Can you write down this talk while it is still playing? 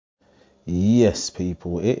Yes,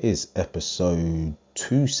 people, it is episode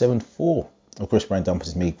 274 of Griff Brain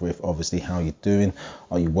Dumpers. Me, Griff. Obviously, how you doing?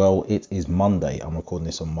 Are you well? It is Monday. I'm recording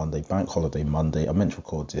this on Monday, bank holiday Monday. I meant to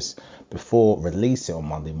record this before release it on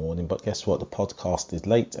Monday morning, but guess what? The podcast is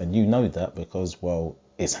late, and you know that because, well,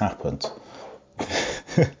 it's happened.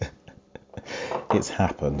 It's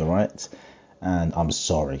happened, all right? And I'm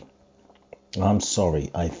sorry.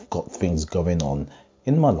 I've got things going on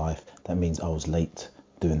in my life that means I was late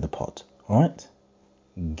doing the pod. All right,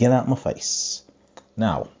 get out my face.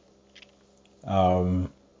 Now,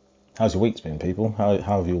 how's your week been, people? How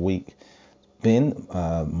have your week been?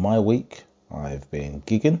 My week, I've been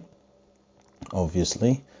gigging.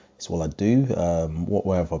 Obviously, it's what I do.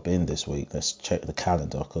 Where have I been this week? Let's check the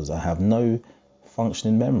calendar because I have no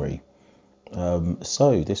functioning memory.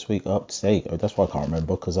 So this week up to that's why I can't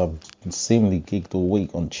remember because I've seemingly gigged all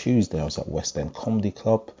week. On Tuesday, I was at West End Comedy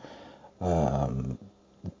Club.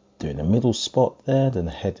 Doing a middle spot there, then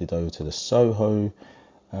headed over to the Soho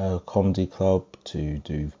Comedy Club to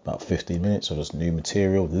do about 15 minutes of just new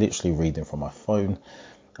material, literally reading from my phone.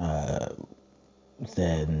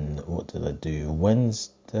 Then what did I do?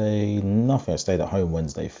 Wednesday, nothing. I stayed at home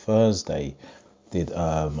Wednesday. Thursday,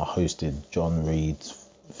 I hosted John Reed's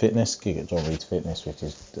Fitness, gig at John Reed's Fitness, which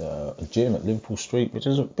is a gym at Liverpool Street, which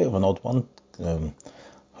is a bit of an odd one,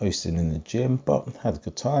 hosting in the gym, but had a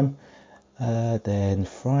good time. Then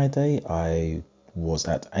Friday, I was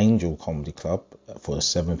at Angel Comedy Club for the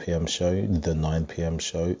 7 p.m. show, the 9 p.m.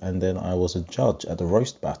 show, and then I was a judge at the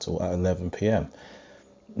roast battle at 11 p.m.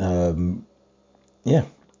 Yeah,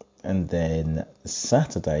 and then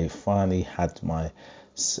Saturday, finally had my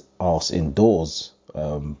arse indoors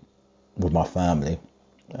with my family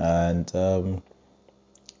and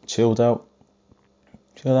chilled out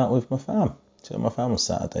with my fam. Chilled with my fam on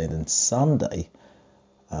Saturday, and then Sunday.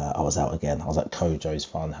 I was out again. I was at Kojo's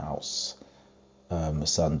Funhouse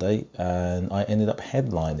Sunday, and I ended up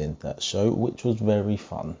headlining that show, which was very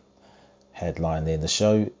fun. Headlining the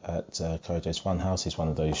show at Kojo's Funhouse is one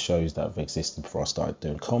of those shows that have existed before I started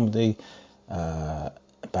doing comedy.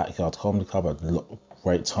 Backyard Comedy Club, I had a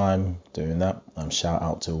great time doing that. Shout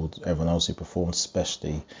out to everyone else who performed,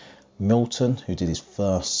 especially Milton, who did his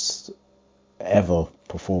first ever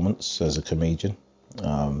performance as a comedian.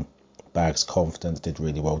 Bags Confidence did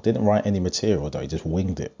really well. Didn't write any material though. He just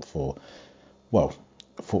winged it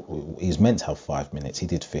he's meant to have 5 minutes. He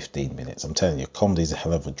did 15 minutes. I'm telling you, comedy's a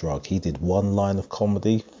hell of a drug. He did one line of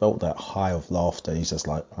comedy, felt that high of laughter. He's just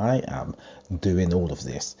like, I am doing all of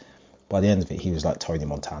this. By the end of it, he was like Tony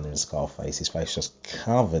Montana in Scarface. His face just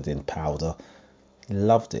covered in powder.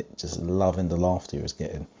 Loved it. Just loving the laughter he was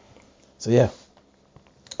getting. So yeah,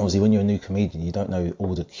 obviously when you're a new comedian, you don't know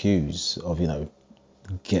all the cues of,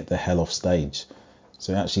 get the hell off stage.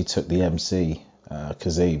 So it actually took the MC,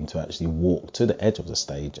 Kazim, to actually walk to the edge of the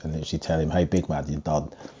stage and literally tell him, hey, big man, you're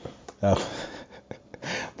done. But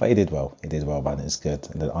he did well, man. It's good.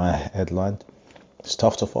 And then I headlined. It's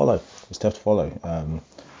tough to follow.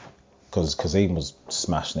 Because Kazim was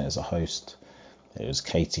smashing it as a host. It was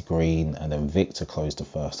Katie Green, and then Victor closed the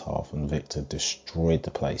first half, and Victor destroyed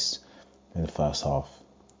the place in the first half.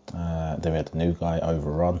 Then we had the new guy,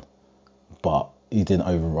 Overrun, but he didn't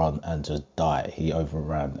overrun and just die. He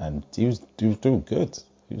overran, and he was doing good.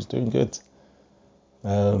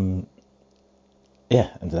 Yeah,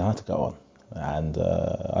 and then I had to go on, and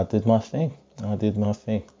I did my thing.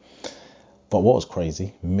 But what was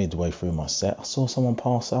crazy, midway through my set, I saw someone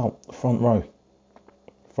pass out, front row.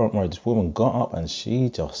 This woman got up and she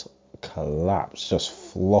just collapsed, just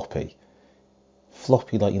floppy,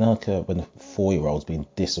 like, like when a 4-year-old's being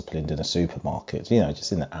disciplined in a supermarket,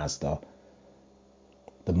 just in the Asda.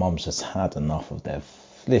 The mum's just had enough of their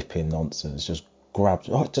flipping nonsense, just grabs,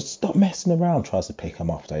 just stop messing around, tries to pick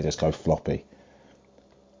them up, they just go floppy.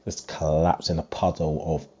 Just collapse in a puddle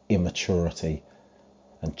of immaturity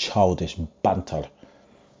and childish banter.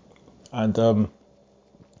 And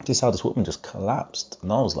this is how this woman just collapsed.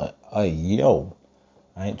 And I was like, hey, yo,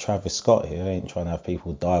 I ain't Travis Scott here. I ain't trying to have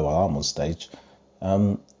people die while I'm on stage.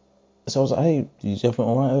 So I was like, hey, is everything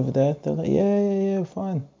all right over there? They're like, yeah,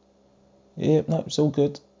 fine. Yeah, no, it's all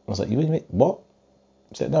good. I was like, you with me? What?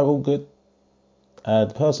 I said, no, all good.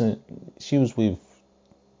 The person, she was with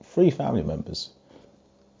 3 family members.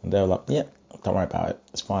 And they were like, yeah, don't worry about it.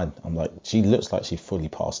 It's fine. I'm like, she looks like she fully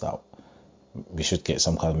passed out. We should get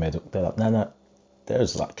some kind of medical. They're like, no.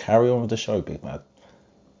 There's like, carry on with the show, big man.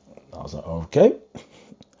 I was like, okay.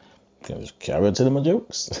 Can I just carry on to my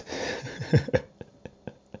jokes?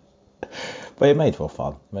 But it made for a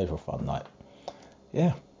fun night.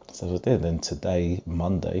 Yeah. So I did. Then today,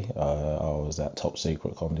 Monday, I was at Top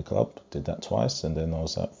Secret Comedy Club, did that twice, and then I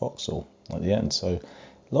was at Vauxhall at the end. So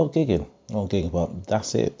a lot of gigging, but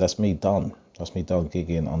that's it. That's me done. That's me done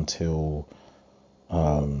gigging until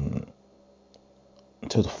the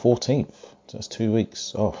 14th. So that's 2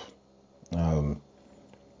 weeks off.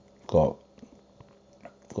 Got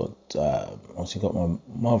obviously got my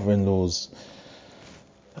mother-in-law's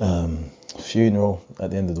funeral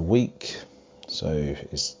at the end of the week, so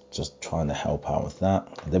it's just trying to help out with that.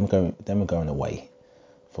 And then we're going away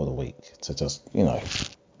for the week to just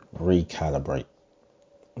recalibrate.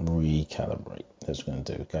 That's what we're going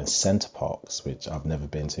to do. Going Center Parcs, which I've never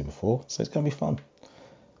been to before, so it's going to be fun.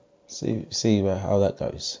 See how that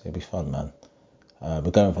goes. It'll be fun, man.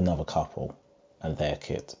 We're going with another couple and their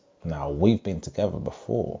kid. Now, we've been together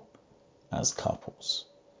before as couples.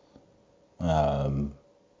 We've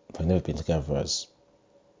never been together as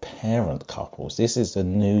parent couples. This is a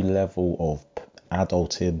new level of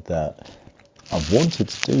adulting that I've wanted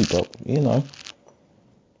to do, but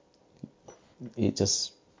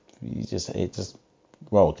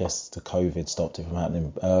well, I guess the COVID stopped it from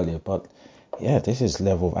happening earlier, but yeah, this is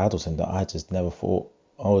level of adulting that I just never thought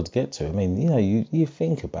I would get to. I mean, you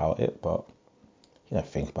think about it, but you don't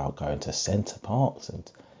think about going to Center Parcs and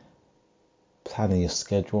planning your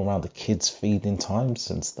schedule around the kids' feeding times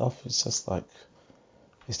and stuff. It's just like,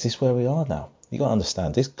 is this where we are now? You got to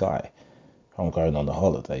understand, this guy I'm going on the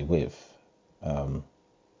holiday with,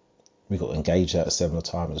 we got engaged at a similar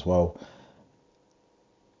time as well.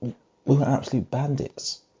 We were absolute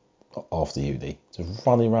bandits after uni, just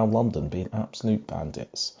running around London being absolute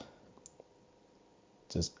bandits.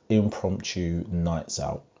 Just impromptu nights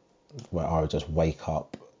out where I would just wake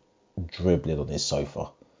up dribbling on his sofa.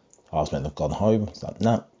 I was meant to have gone home. It's like,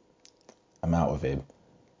 no, I'm out with him.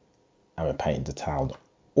 And we're painting the town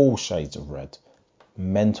all shades of red.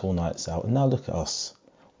 Mental nights out. And now look at us,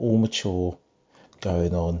 all mature,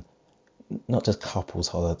 going on not just couples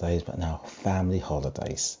holidays, but now family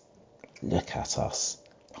holidays. Look at us,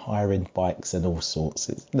 hiring bikes and all sorts.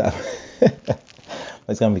 It's going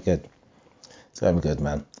to be good. It's going to be good,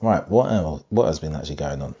 man. Right, what has been actually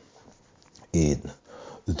going on in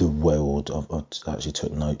the world? I actually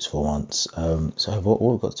took notes for once. So what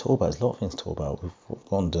we've got to talk about is a lot of things to talk about. We've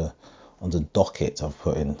gone on the docket. I've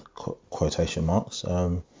put in quotation marks.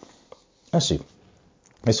 Actually,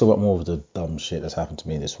 let's talk about more of the dumb shit that's happened to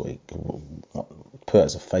me this week. Put it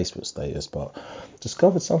as a Facebook status, but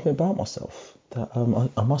discovered something about myself that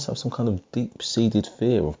I must have some kind of deep-seated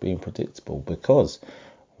fear of being predictable, because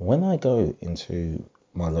when I go into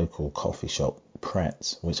my local coffee shop,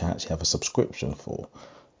 Pret, which I actually have a subscription for,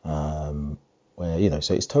 where,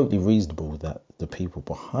 so it's totally reasonable that the people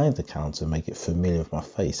behind the counter make it familiar with my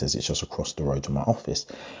face, as it's just across the road from my office.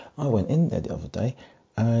 I went in there the other day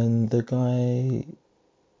and the guy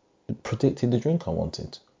predicted the drink I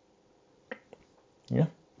wanted. Yeah,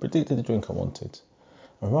 predicted the drink I wanted.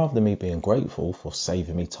 And rather than me being grateful for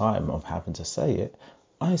saving me time of having to say it,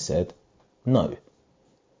 I said no.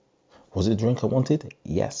 Was it the drink I wanted?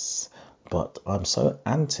 Yes. But I'm so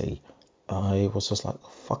anti, I was just like,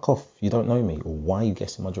 fuck off, you don't know me, or why are you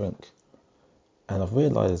guessing my drink? And I've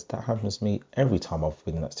realised that happens to me every time I've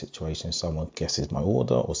been in that situation. Someone guesses my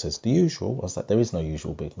order or says the usual. I was like, there is no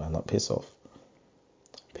usual, big man, like, piss off.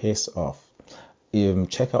 Piss off.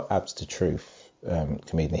 Check out Abs to Truth,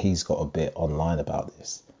 comedian. He's got a bit online about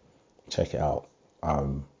this. Check it out.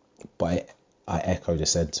 But I echo the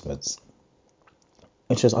sentiments.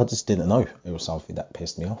 It's just, I just didn't know it was something that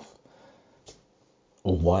pissed me off,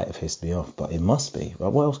 or why it pissed me off. But it must be.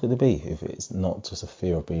 Right? What else could it be if it's not just a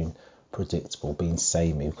fear of being predictable, being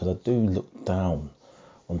samey? Because I do look down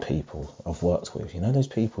on people I've worked with. Those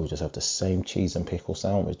people who just have the same cheese and pickle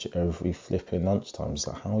sandwich every flipping lunchtime. It's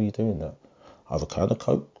like, how are you doing that? I have a can of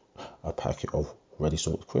Coke, a packet of ready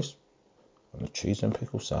salted crisps, and a cheese and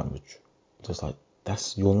pickle sandwich. Just like,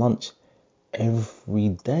 that's your lunch every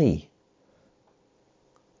day.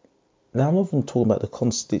 Now, I'm not even talking about the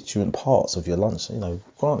constituent parts of your lunch.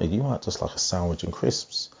 Granted, you might just like a sandwich and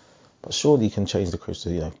crisps, but surely you can change the crisps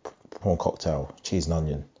to, prawn cocktail, cheese and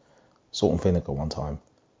onion, salt and vinegar one time.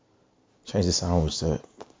 Change the sandwich to,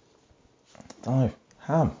 ham.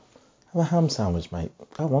 Have a ham sandwich, mate.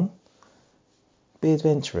 Go on. Be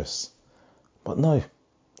adventurous. But no,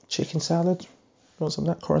 chicken salad. You want some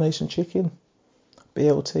of that Coronation chicken?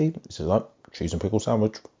 BLT. It's just like cheese and pickle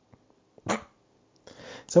sandwich.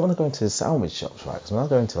 So when I go into the sandwich shops, right? Because when I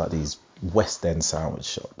go into like these West End sandwich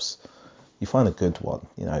shops, you find a good one.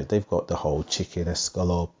 They've got the whole chicken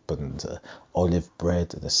escalope and olive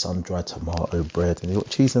bread and the sun-dried tomato bread, and you've got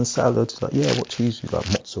cheese and salad. It's like, yeah, what cheese you like?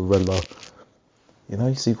 Mozzarella. You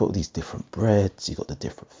know, so you've got these different breads, you've got the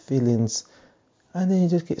different fillings, and then you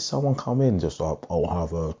just get someone come in just like, I'll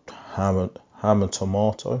have a ham and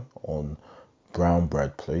tomato on brown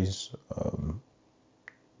bread, please.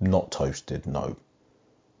 Not toasted, no.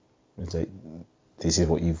 This is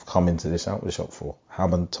what you've come into this sandwich shop for?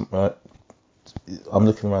 Ham and tomato? I'm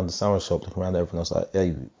looking around the sandwich shop, looking around everything else like,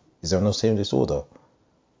 hey, is there no serious order?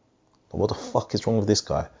 What the fuck is wrong with this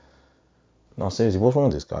guy? No, seriously, what's wrong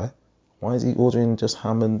with this guy? Why is he ordering just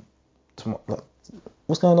ham and tomato? Like,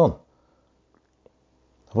 what's going on?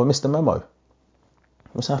 Have I missed the memo?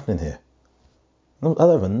 What's happening here? I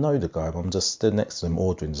don't even know the guy, but I'm just stood next to him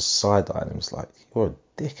ordering, just side-eyeing him. It's like, you're a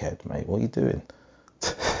dickhead, mate. What are you doing?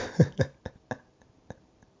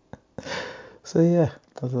 So, yeah,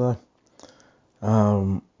 I don't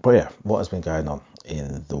know. But yeah, what has been going on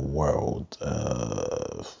in the world?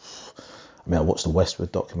 I watched the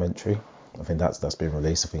Westwood documentary. I think that's been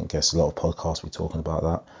released. I think a lot of podcasts will be talking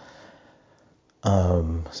about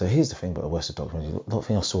that. So here's the thing about the Westwood documentary. A lot of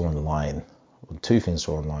things I saw online. Two things I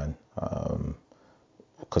saw online.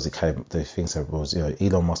 Because the thing said was,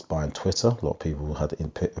 Elon Musk buying Twitter. A lot of people had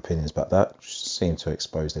opinions about that, which seemed to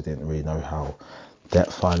expose they didn't really know how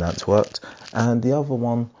debt finance worked. And the other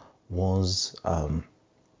one was Tim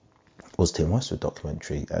Westwood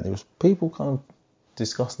documentary, and it was people kind of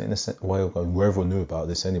discussing it in a way of going, well, everyone knew about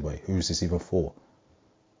this anyway. Who's this even for?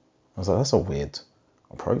 I was like, that's a weird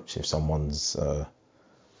approach. If someone's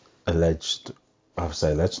alleged, I would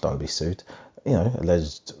say alleged, don't be sued,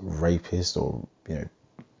 alleged rapist or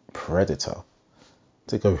predator,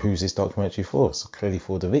 to go, who's this documentary for? It's clearly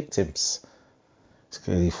for the victims. It's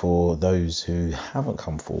clearly for those who haven't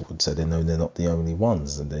come forward, so they know they're not the only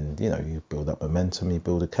ones. And then you build up momentum, you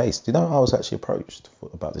build a case. I was actually approached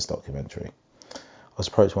about this documentary. I was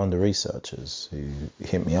approached by one of the researchers who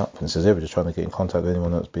hit me up and says, "Ever just trying to get in contact with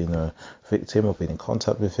anyone that's been a victim or been in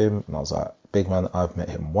contact with him?" And I was like, "Big man, I've met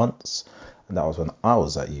him once, and that was when I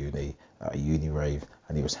was at a uni rave,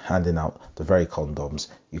 and he was handing out the very condoms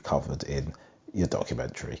you covered in your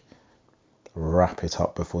documentary. Wrap it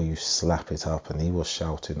up before you slap it up." And he was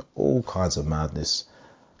shouting all kinds of madness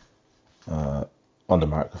on the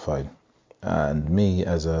microphone. And me,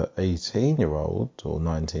 as a 18-year-old or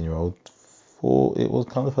 19-year-old, thought it was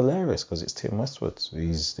kind of hilarious because it's Tim Westwood.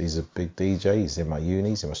 He's a big DJ. He's in my uni.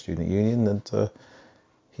 He's in my student union, and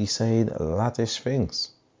he's saying laddish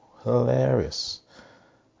things. Hilarious.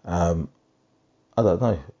 I don't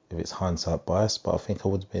know if it's hindsight bias, but I think I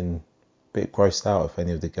would have been a bit grossed out if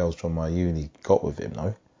any of the girls from my uni got with him,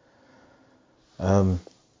 no?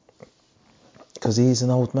 Because he's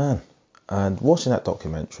an old man. And watching that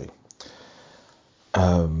documentary,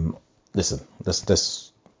 listen,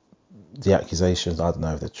 the accusations, I don't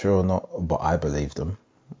know if they're true or not, but I believe them.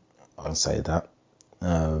 I'll say that.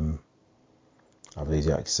 I believe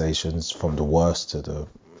the accusations, from the worst to the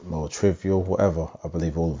more trivial, whatever. I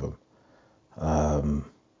believe all of them.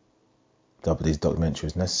 Do I believe the documentary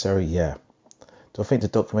was necessary? Yeah. Do I think the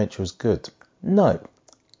documentary was good? No.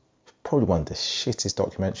 Probably one of the shittest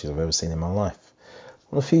documentaries I've ever seen in my life.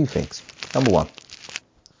 On a few things. Number one,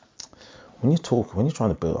 when you're trying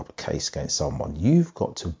to build up a case against someone, you've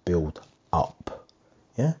got to build up.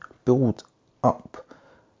 Yeah? Build up.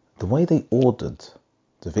 The way they ordered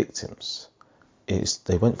the victims is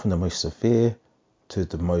they went from the most severe to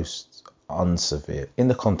the most unsevere in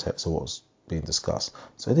the context of what's being discussed.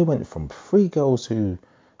 So they went from 3 girls who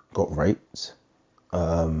got raped,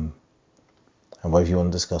 and whether you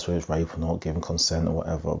want to discuss whether it's rape or not, given consent or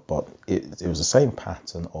whatever, but it was the same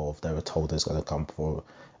pattern of they were told there's going to come for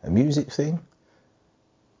a music thing.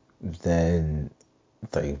 Then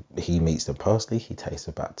he meets them personally, he takes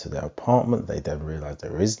them back to their apartment, they then realise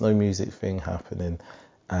there is no music thing happening,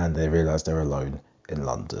 and they realise they're alone in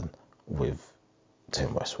London with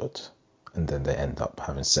Tim Westwood, and then they end up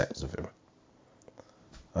having sex with him.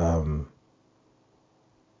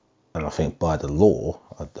 And I think by the law,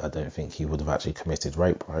 I don't think he would have actually committed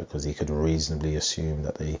rape, right? Because he could reasonably assume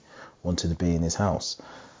that they wanted to be in his house.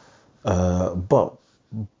 But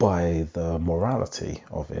by the morality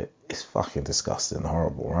of it, it's fucking disgusting and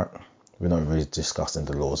horrible, right? We're not really discussing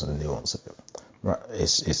the laws and the nuance of it, right?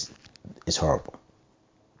 It's horrible,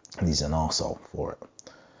 and he's an arsehole for it.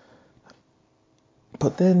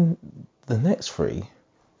 But then the next 3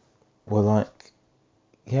 were like,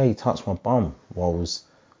 yeah, he touched my bum while I was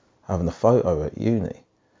having a photo at uni.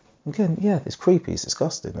 Again, yeah, it's creepy, it's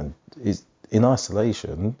disgusting, and it's, in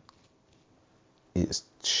isolation, it's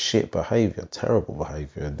shit behaviour, terrible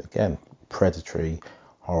behaviour, and again, predatory,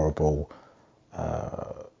 horrible,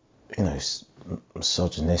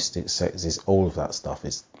 misogynistic, sexist, all of that stuff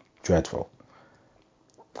is dreadful.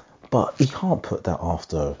 But you can't put that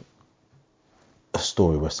after a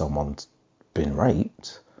story where someone's been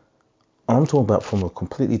raped. I'm talking about from a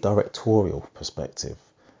completely directorial perspective,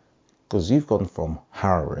 because you've gone from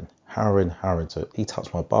harrowing to he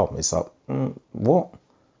touched my bum. It's like, what?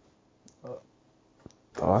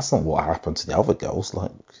 Oh, that's not what happened to the other girls.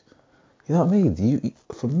 Like, you know what I mean?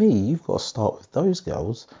 For me, you've got to start with those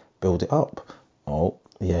girls, build it up. Oh,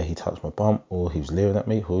 yeah, he touched my bum, or he was leering at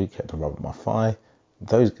me, or he kept rubbing my thigh.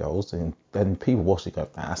 Those girls, and then people watch it go,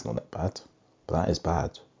 nah, that's not that bad. But that is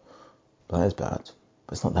bad. But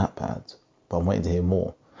it's not that bad. But I'm waiting to hear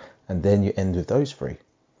more. And then you end with those three.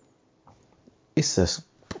 It's just,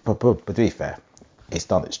 but to be fair, it's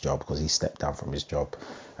done its job because he stepped down from his job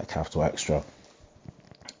at Capital Extra.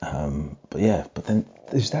 But then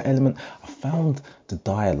there's that element. I found the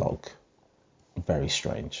dialogue very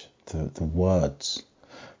strange. The words,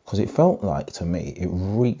 because it felt like, to me, it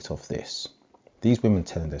reeked of this. These women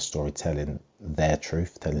telling their story, telling their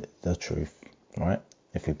truth, telling the truth, right?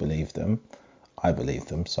 If we believe them, I believe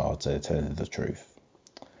them, so I'd say they're telling the truth.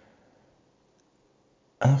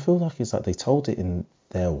 And I feel like it's like they told it in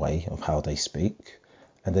their way of how they speak,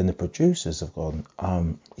 and then the producers have gone,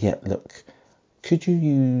 look, could you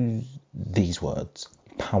use these words,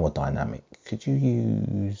 power dynamic? Could you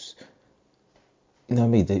use, you know what I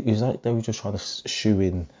mean? It was like they were just trying to shoe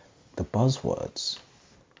in the buzzwords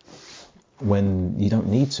when you don't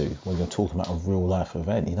need to. When you're talking about a real life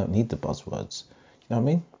event, you don't need the buzzwords. You know what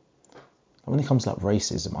I mean? And when it comes to like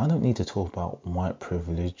racism, I don't need to talk about white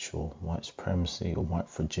privilege or white supremacy or white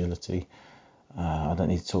fragility. I don't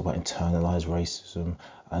need to talk about internalized racism.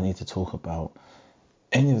 I need to talk about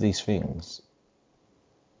any of these things.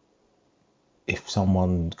 If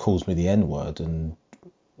someone calls me the N-word and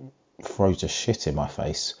throws a shit in my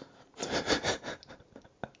face,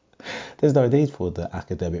 there's no need for the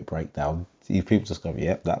academic breakdown. You people just go,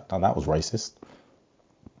 yep, that was racist.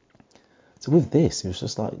 So with this, it was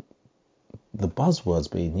just like the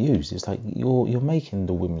buzzwords being used. It's like you're making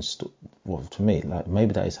the women's well, to me, like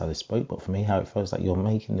maybe that is how they spoke, but for me, how it feels like you're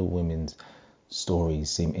making the women's stories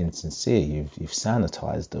seem insincere. You've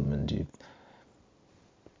sanitized them, and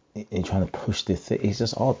you're trying to push this thing. It's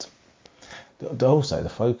just odd. Also, the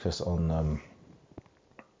focus on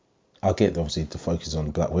I get obviously the focus on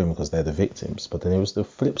black women because they're the victims, but then it was the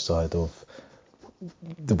flip side of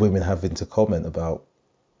the women having to comment about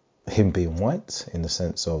him being white, in the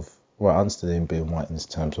sense of, well, I understand him being white in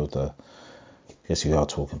terms of I guess you are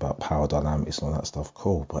talking about power dynamics and all that stuff,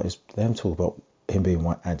 cool, but it's them talking about him being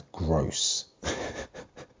white and gross.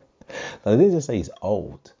 They didn't just say he's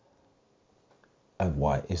old and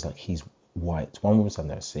white, it's like he's white. One woman said I've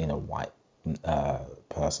never seen a white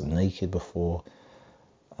person naked before.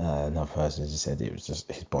 Another person just said it was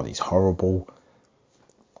just his body's horrible.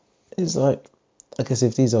 It's like, I guess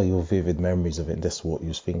if these are your vivid memories of it, and that's what you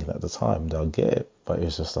was thinking at the time, they'll get it. But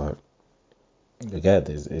it's just like, again,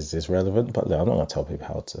 is this relevant? But I'm not going to tell people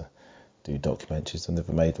how to do documentaries. I've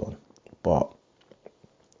never made one. But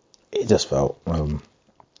it just felt,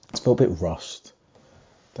 a bit rushed.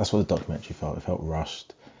 That's what the documentary felt. It felt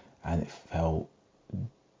rushed, and it felt,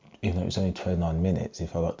 even though it was only 29 minutes, it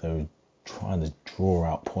felt like they were trying to draw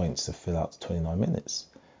out points to fill out the 29 minutes.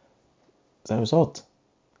 So it was odd.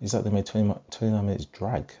 It's like they made 29 minutes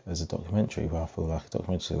drag as a documentary, where I feel like a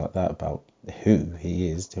documentary like that about who he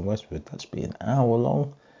is, Tim Westwood, that should be an hour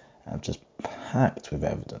long and just packed with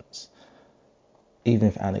evidence. Even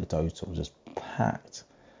if anecdotal, just packed.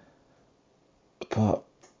 But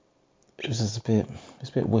it was just a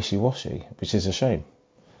bit wishy-washy, which is a shame.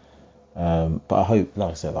 But I hope,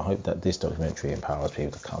 like I said, I hope that this documentary empowers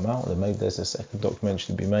people to come out, and maybe there's a second documentary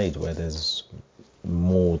to be made where there's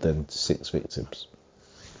more than 6 victims.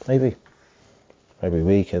 Maybe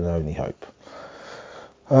we can only hope.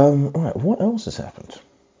 Right, what else has happened?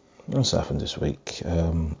 What else happened this week?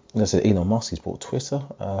 Like I said, Elon Musk, he's bought Twitter.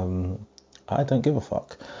 I don't give a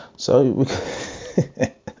fuck. So,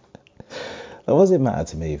 it wasn't matter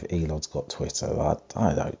to me if Elon's got Twitter.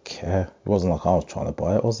 I don't care. It wasn't like I was trying to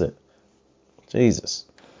buy it, was it? Jesus.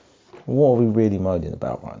 What are we really moaning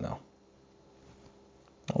about right now?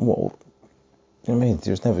 What? I mean, it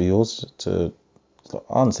was never yours to...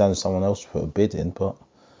 I understand if someone else put a bid in, but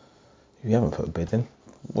if you haven't put a bid in,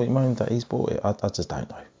 what are you moaning that he's bought it? I just don't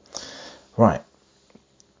know. Right.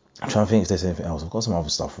 I'm trying to think if there's anything else. I've got some other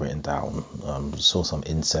stuff written down. Saw some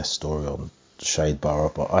incest story on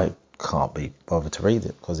Shadeborough, but I can't be bothered to read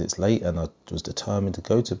it because it's late, and I was determined to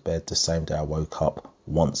go to bed the same day I woke up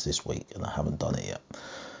once this week, and I haven't done it yet.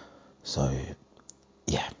 So,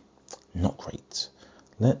 yeah, not great.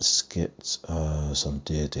 let's get some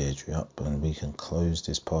Dear Deirdre up and we can close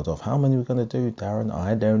this pod off. How many are we going to do, Darren?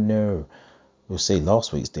 I don't know. We'll see.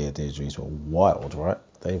 Last week's Dear Deirdres were wild, right?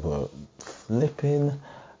 They were flipping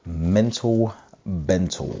mental.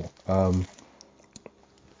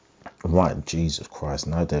 Right, Jesus Christ,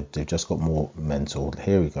 no, they've just got more mental.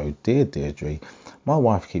 Here we go. Dear Deirdre, my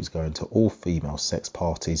wife keeps going to all female sex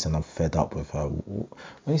parties and I'm fed up with her. When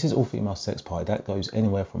he says all female sex party, that goes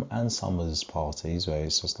anywhere from Ann Summers parties where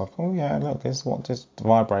it's just like, oh yeah, look, this is what this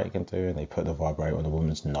vibrator can do, and they put the vibrator on the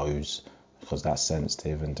woman's nose because that's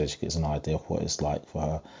sensitive, and then she gets an idea of what it's like for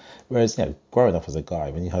her. Whereas, growing up as a guy,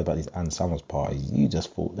 when you heard about these Ann Summers parties, you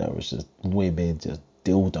just thought there was just women just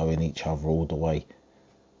dildoing each other all the way.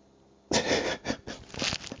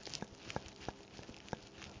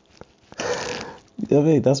 You know what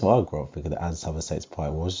I mean? That's what I grew up thinking. The Ann Summers sex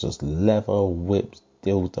party was just leather whips,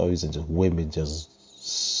 dildos, and just women just,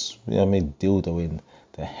 dildoing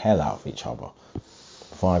the hell out of each other,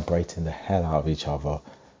 vibrating the hell out of each other,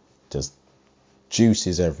 just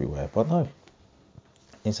juices everywhere. But no,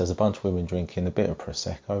 it says a bunch of women drinking a bit of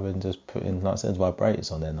Prosecco and just putting, like I said, vibrators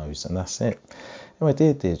on their nose, and that's it. Anyway,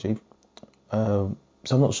 dear Deirdre,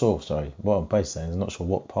 so I'm not sure, what I'm basically saying is I'm not sure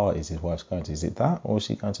what parties his wife's going to. Is it that, or is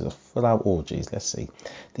she going to the full-out orgies? Let's see.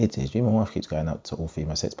 Dear Deirdre, my wife keeps going out to all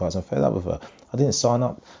female sex parties. I'm fed up with her. I didn't sign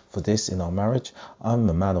up for this in our marriage. I'm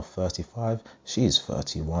a man of 35. She is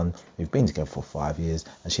 31. We've been together for 5 years,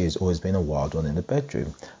 and she has always been a wild one in the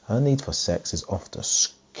bedroom. Her need for sex is off the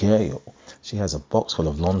scale. She has a box full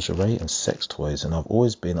of lingerie and sex toys, and I've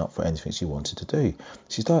always been up for anything she wanted to do.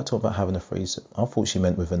 She started talking about having a threesome. I thought she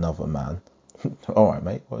meant with another man. All right,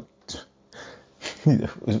 mate. What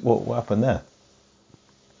happened there?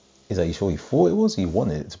 Is that you sure you thought it was? Or you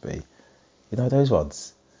wanted it to be? You know those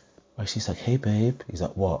ones where she's like, "Hey, babe." He's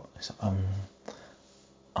like, "What?" He's like,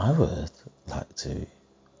 I would like to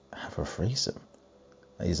have a threesome.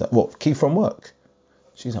 And he's like, "What? Keith from work?"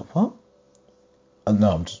 She's like, "What?"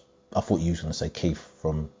 No, I thought you were going to say Keith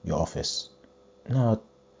from your office. No.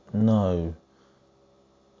 I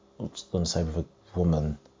was going to say with a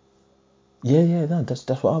woman. Yeah, no, that's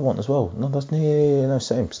what I want as well. No, that's no,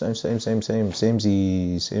 same, yeah,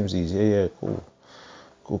 cool.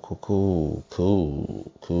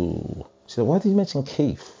 She said, "Why did you mention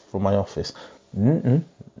Keith from my office?" No,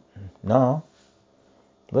 I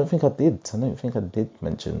don't think I did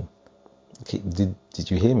mention Keith. Did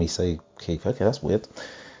you hear me say Keith? Okay, that's weird.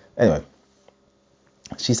 Anyway,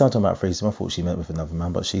 she started talking about threesome. I thought she meant with another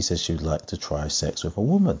man, but she said she would like to try sex with a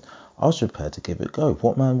woman. I was prepared to give it a go.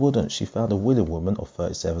 What man wouldn't? She found a willing woman of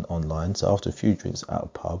 37 online, so after a few drinks at a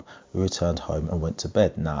pub, we returned home and went to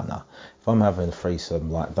bed. Nah. If I'm having a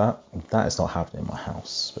threesome like that, that is not happening in my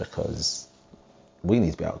house, because we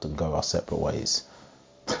need to be able to go our separate ways.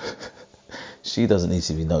 She doesn't need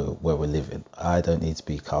to know where we're living. I don't need to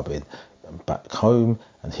be coming back home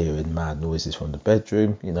and hearing mad noises from the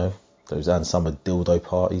bedroom, those Ann Summer dildo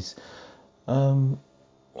parties. Well,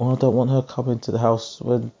 I don't want her coming to the house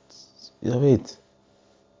when,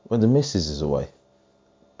 when the missus is away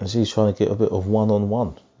and she's trying to get a bit of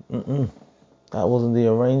one-on-one. That wasn't the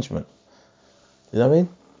arrangement. You know what I mean?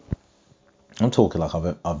 I'm talking like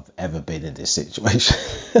I've ever been in this situation.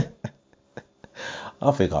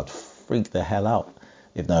 I think I'd freak the hell out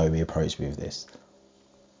if Naomi approached me with this.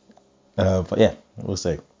 But yeah, we'll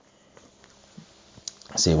see.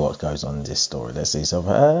 See what goes on in this story. Let's see. So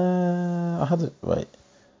I had to wait.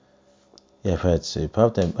 Yeah, prepared to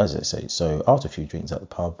pub. Then, as I say, so after a few drinks at the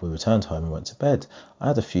pub, we returned home and went to bed. I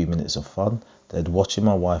had a few minutes of fun. Then watching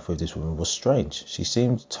my wife with this woman was strange. She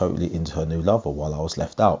seemed totally into her new lover while I was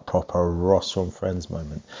left out. Proper Ross from Friends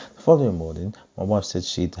moment. The following morning, my wife said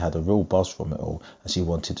she'd had a real buzz from it all and she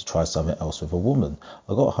wanted to try something else with a woman.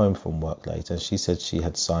 I got home from work late and she said she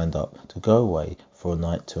had signed up to go away for a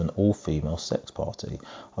night to an all-female sex party.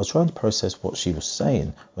 I was trying to process what she was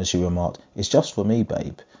saying when she remarked, "It's just for me,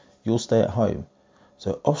 babe. You'll stay at home."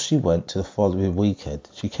 So off she went to the following weekend.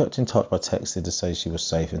 She kept in touch by texting to say she was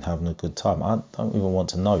safe and having a good time. I don't even want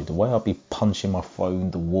to know. The way I'd be punching my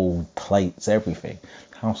phone, the wall, plates, everything.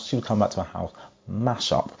 She would come back to my house,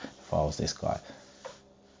 mash up if I was this guy.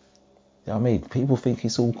 You know what I mean? People think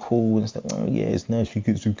it's all cool and stuff. Oh yeah, it's nice, she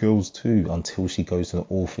gets with girls too. Until she goes to an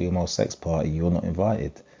all-female sex party, you're not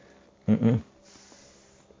invited. You know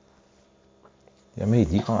what I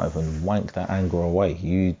mean? You can't even wank that anger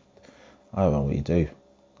away. I don't know what you do.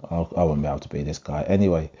 I wouldn't be able to be this guy.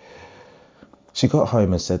 Anyway, she got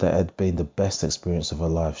home and said that it had been the best experience of her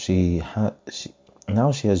life.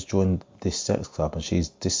 Now she has joined this sex club and she's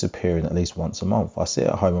disappearing at least once a month. I sit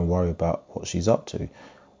at home and worry about what she's up to.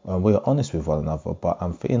 We are honest with one another, but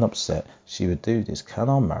I'm feeling upset she would do this. Can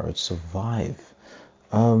our marriage survive?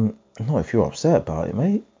 Not if you're upset about it,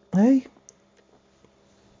 mate. Hey,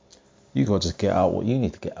 you gotta just get out what you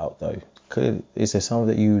need to get out, though. Is there something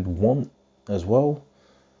that you would want as well?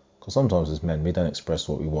 Because sometimes as men, we don't express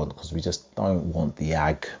what we want because we just don't want the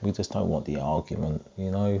ag. We just don't want the argument,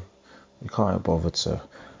 you know. We can't bother to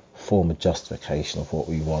form a justification of what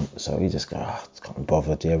we want. So we just go, can't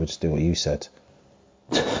bother. Yeah, we'll just do what you said.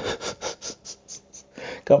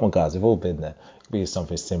 Come on, guys, we've all been there. It be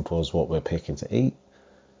something simple as what we're picking to eat.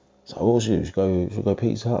 So what should we go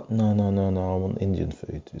Pizza Hut? No, I want Indian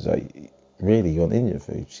food. He's like, really, you want Indian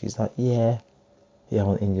food? She's like, yeah, I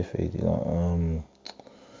want Indian food. He's like,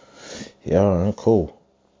 yeah, all right, cool.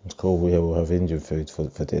 It's cool. We'll have Indian food for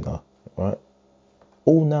dinner, right?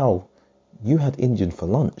 Oh, now you had Indian for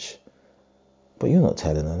lunch, but you're not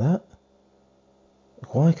telling her that.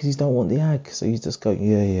 Why? Because you don't want the ag. So you just go,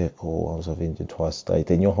 yeah, cool. I was having Indian twice a day.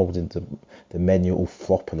 Then you're holding the menu all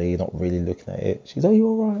floppily, you're not really looking at it. She's like, you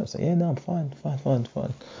all right? I was like, yeah, no, I'm fine, yeah, fine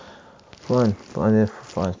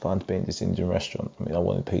to be in this Indian restaurant. I mean, I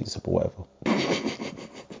wanted pizza, but whatever.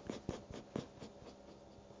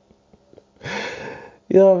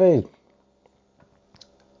 You know what I mean?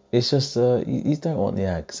 It's just, you don't want the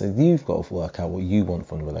ag. So you've got to work out what you want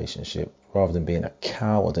from the relationship rather than being a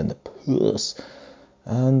coward and a puss.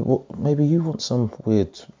 And maybe you want some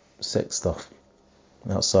weird sex stuff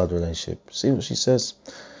outside the relationship. See what she says.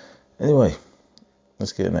 Anyway,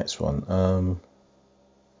 let's get the next one.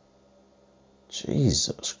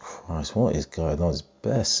 Jesus Christ, what is going on? It's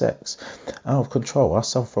bare sex. Out of control. I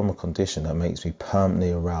suffer from a condition that makes me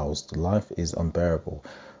permanently aroused. Life is unbearable.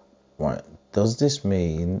 Right. Does this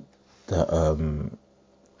mean that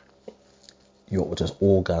you're just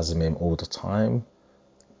orgasming all the time?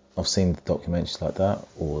 I've seen documentaries like that.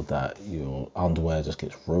 Or that your underwear just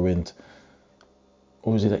gets ruined.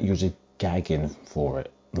 Or is it that you're just gagging for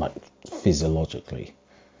it, like physiologically?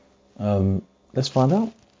 Let's find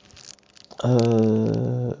out.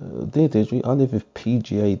 Dear Deirdre, I live with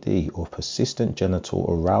PGAD, or persistent genital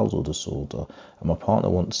arousal disorder, and my partner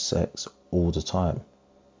wants sex all the time.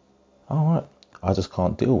 Alright, I just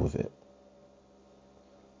can't deal with it.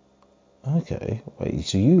 Okay, wait,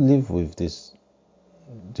 so you live with this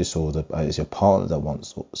disorder, it's your partner that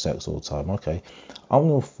wants sex all the time. Okay, I'm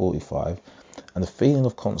now 45, and the feeling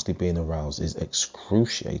of constantly being aroused is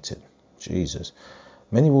excruciating. Jesus.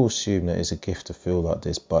 Many will assume that it's a gift to feel like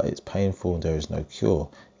this, but it's painful and there is no cure.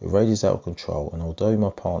 It rages out of control, and although my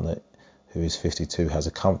partner, who is 52, has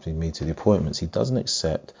accompanied me to the appointments, he doesn't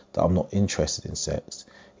accept that I'm not interested in sex.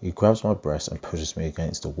 He grabs my breast and pushes me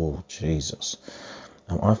against the wall. Jesus.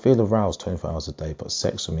 I feel aroused 24 hours a day, but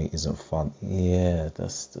sex for me isn't fun. Yeah,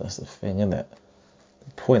 that's the thing, isn't it?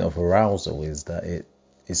 The point of arousal is that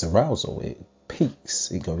it's arousal. It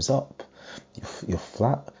peaks, it goes up. You're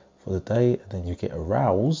flat for the day, and then you get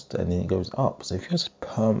aroused, and then it goes up. So if you're just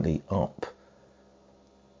permanently up,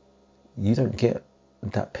 you don't get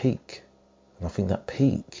that peak. And I think that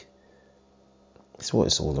peak is what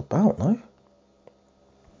it's all about, no?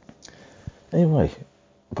 Anyway,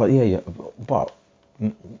 but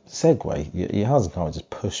segue, your husband can't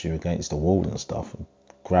just push you against the wall and stuff, and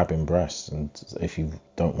grabbing breasts, and if you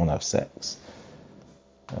don't want to have sex.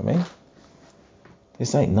 You know what I mean?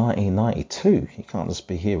 This ain't 1992. You can't just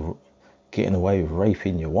be here getting away with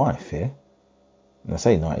raping your wife here. And I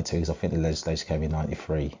say 92 because I think the legislation came in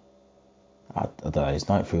 93. I don't know, it's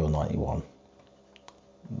 93 or 91.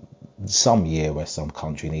 Some year where some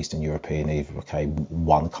country in Eastern European either became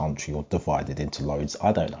one country or divided into loads.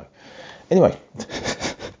 I don't know. Anyway.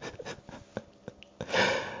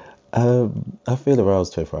 I feel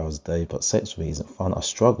aroused 24 hours a day, but sex for me isn't fun. I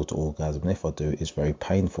struggle to orgasm, and if I do, it's very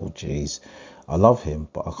painful. Jeez. I love him,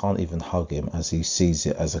 but I can't even hug him as he sees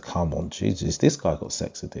it as a come on. Jesus, this guy got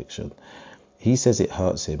sex addiction. He says it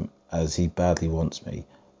hurts him as he badly wants me,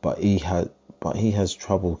 but he has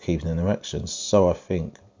trouble keeping an erection. So I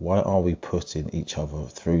think, why are we putting each other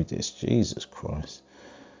through this? Jesus Christ.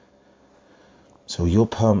 So you're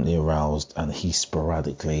permanently aroused, and he's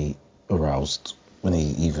sporadically aroused. When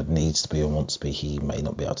he either needs to be or wants to be, he may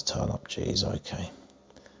not be able to turn up. Jeez, okay.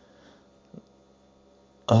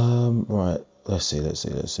 Right. Let's see.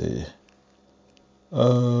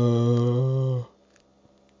 Oh,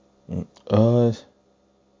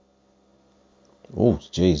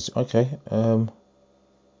 jeez. Okay.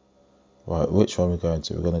 Right. Which one are we going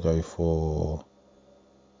to? We're going to go for.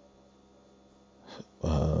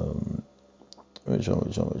 Which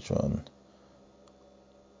one?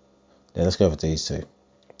 Yeah, let's go for these two.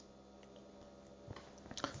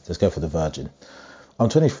 Let's go for the virgin. I'm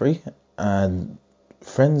 23, and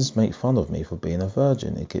Friends make fun of me for being a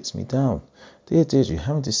virgin. It gets me down. Dear Deirdre,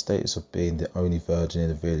 having this status of being the only virgin in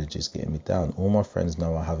the village is getting me down. All my friends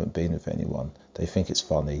know I haven't been with anyone. They think it's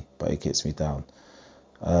funny, but it gets me down.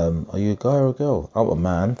 Are you a guy or a girl? I'm a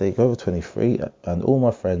man. They go over 23, and all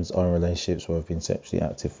my friends are in relationships where I've been sexually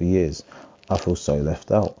active for years. I feel so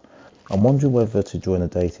left out. I'm wondering whether to join a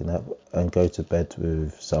dating app and go to bed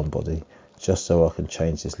with somebody just so I can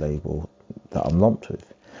change this label that I'm lumped with.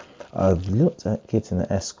 I've looked at getting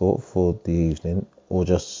an escort for the evening or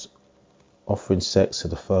just offering sex to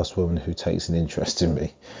the first woman who takes an interest in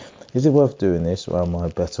me. Is it worth doing this, or am I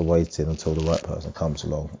better waiting until the right person comes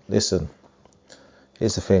along? Listen,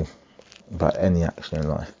 here's the thing about any action in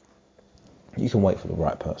life. You can wait for the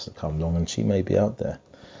right person to come along and she may be out there.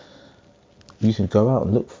 You can go out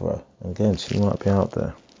and look for her. And again, she might be out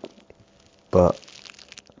there. But,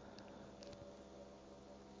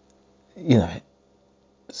 you know,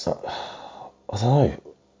 so, I don't know.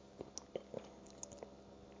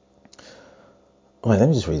 Wait, let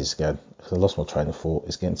me just read this again, because I lost my train of thought.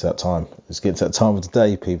 It's getting to that time. It's getting to that time of the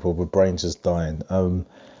day, people, with brains just dying.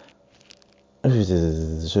 Change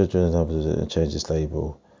this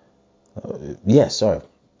label. Yeah, sorry.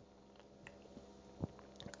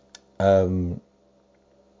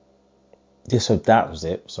 Yeah, so that was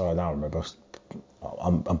it. Sorry, now I remember.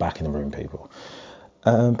 I'm back in the room, people.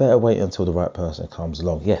 Better wait until the right person comes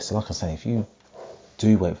along. Yes, like I say, if you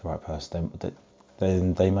do wait for the right person,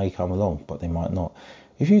 then they may come along, but they might not.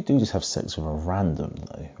 If you do just have sex with a random,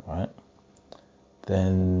 though, right,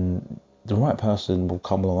 then the right person will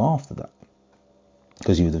come along after that,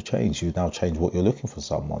 because you would have changed. You've now changed what you're looking for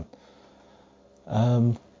someone. I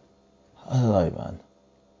don't know, man.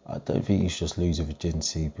 I don't think you should just lose your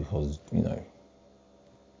virginity because, you know,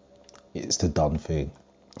 it's the done thing.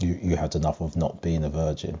 You had enough of not being a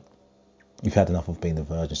virgin. You've had enough of being a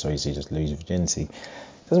virgin, so you just lose your virginity.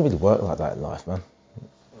 It doesn't really work like that in life, man.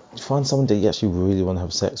 Find someone that you actually really want to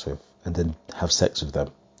have sex with, and then have sex with them.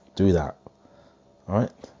 Do that.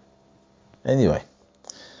 Alright? Anyway.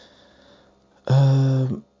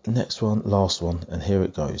 Next one, last one, and here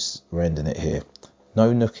it goes. We're ending it here.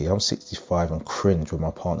 No nookie, I'm 65 and cringe when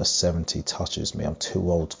my partner 70 touches me. I'm too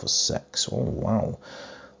old for sex. Oh, wow.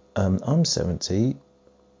 I'm 70.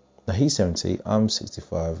 No, he's 70. I'm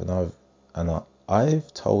 65, and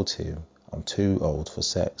I've told him I'm too old for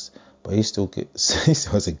sex, but he still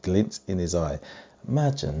has a glint in his eye.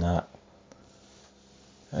 Imagine that.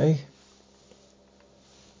 Hey,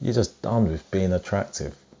 you're just done with being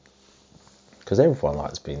attractive, because everyone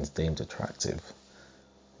likes being deemed attractive.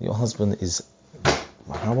 Your husband is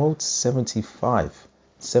how old? 75.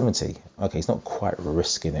 70. Okay, he's not quite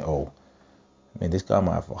risking it all. I mean, this guy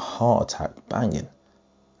might have a heart attack banging.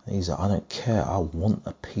 And he's like, I don't care. I want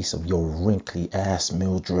a piece of your wrinkly ass,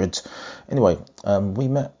 Mildred. Anyway, we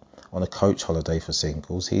met on a coach holiday for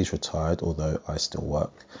singles. He's retired, although I still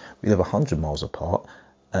work. We live 100 miles apart,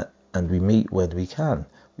 and we meet when we can.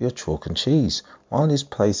 We are chalk and cheese. While his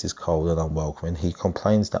place is cold and unwelcoming, he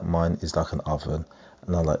complains that mine is like an oven,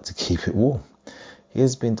 and I like to keep it warm. He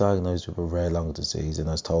has been diagnosed with a rare lung disease and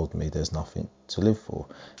has told me there's nothing to live for.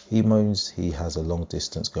 He moans he has a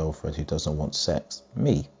long-distance girlfriend who doesn't want sex.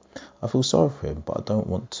 Me. I feel sorry for him, but I don't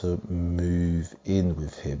want to move in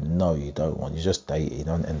with him. No, you don't want. You're just dating. You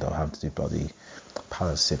don't end up having to do bloody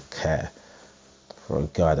palliative care for a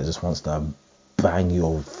guy that just wants to bang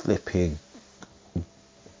your flipping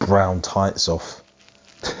brown tights off.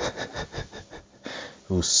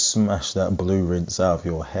 He'll smash that blue rinse out of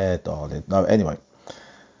your hair, darling. No, anyway.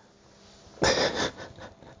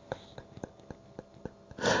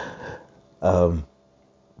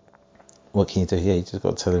 What can you do? Yeah, you just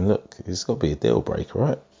got to tell him, look, it's got to be a deal breaker,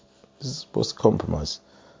 right? What's the compromise?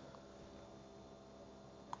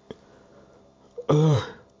 I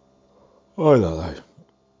don't know.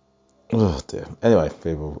 Oh dear. Anyway,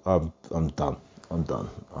 people, I'm done. I'm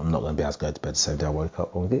not going to be able to go to bed the same day I woke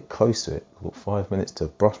up. I'm going to get close to it. I've got 5 minutes to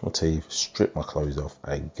brush my teeth, strip my clothes off,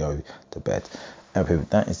 and go to bed. And people,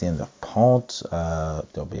 that is the end of the pod.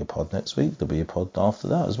 There'll be a pod next week. There'll be a pod after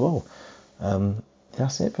that as well.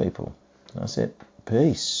 That's it, people. That's it.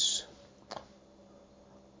 Peace.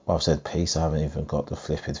 Well, I've said peace. I haven't even got the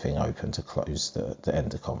flipping thing open to close the end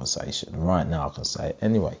of the conversation. Right now I can say it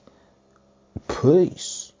anyway.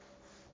 Peace.